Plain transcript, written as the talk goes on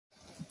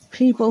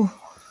People,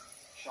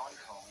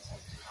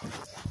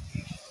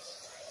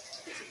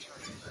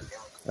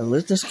 I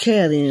let this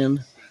cat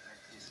in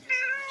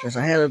because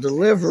I had a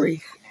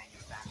delivery,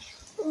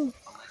 but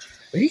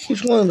he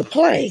keeps wanting to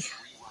play.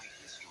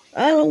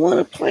 I don't want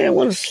to play. I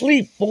want to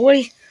sleep,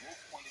 boy.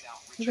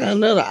 I got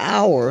another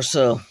hour or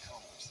so.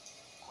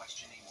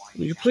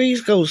 Will you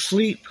please go to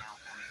sleep?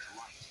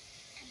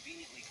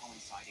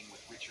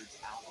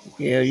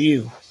 Yeah,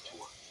 you.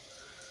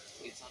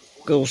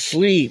 Go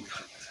sleep.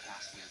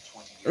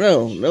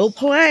 No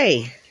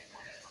play.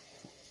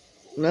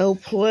 No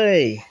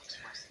play.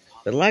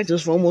 Been like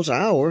this for almost an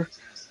hour.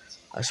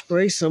 I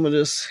sprayed some of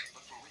this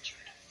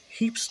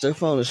heap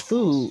stuff on his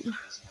food,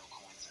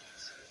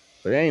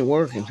 but it ain't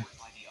working.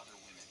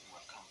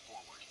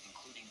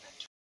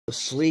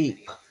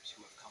 Sleep.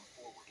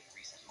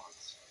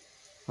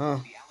 Huh?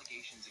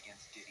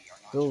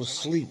 Go to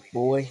sleep,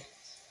 boy.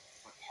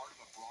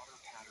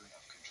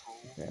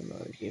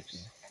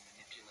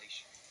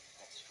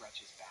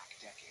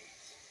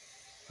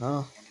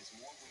 Huh?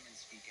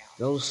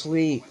 Go to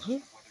sleep.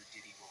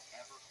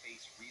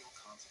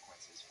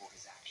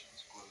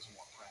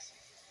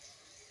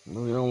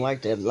 We don't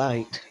like that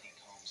light.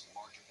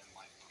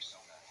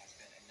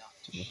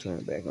 I'm gonna turn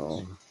it back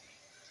on.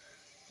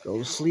 Go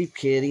to sleep,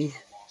 kitty.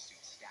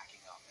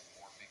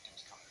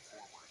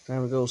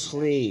 Time to go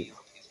sleep.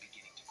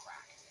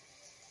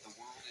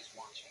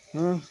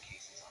 Huh?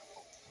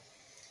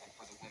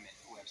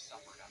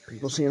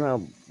 People seeing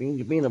how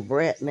you're being a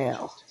brat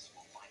now.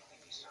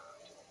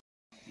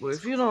 But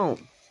if you don't,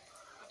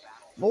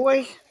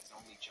 boy,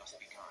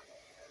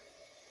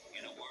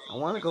 I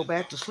want to go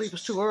back to sleep.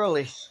 It's too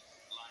early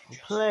to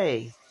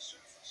play.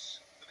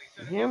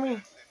 You hear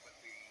me?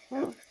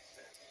 Huh?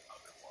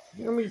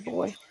 Hear me,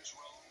 boy?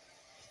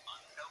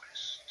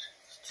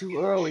 It's too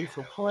early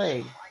for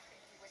play.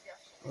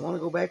 I want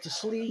to go back to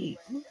sleep.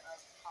 I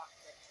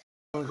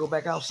want to go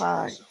back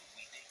outside.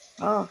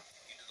 Huh?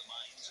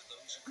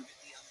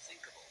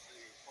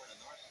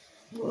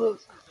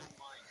 Look,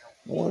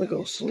 I want to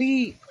go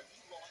sleep.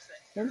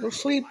 Go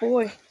sleep,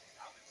 boy.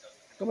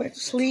 Go back to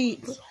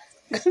sleep.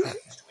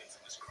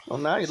 Oh,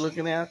 now you're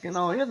looking acting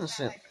all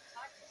innocent.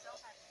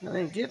 I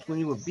didn't get when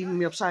you were beating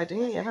me upside the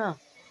head, huh?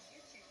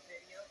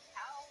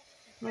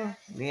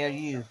 Yeah,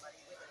 you.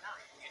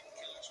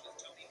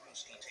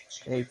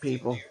 Hey,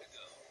 people.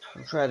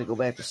 I'm trying to go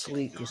back to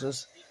sleep because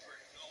this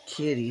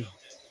kitty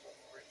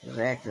is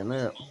acting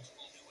up.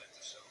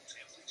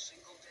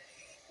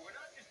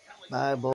 Bye, boy.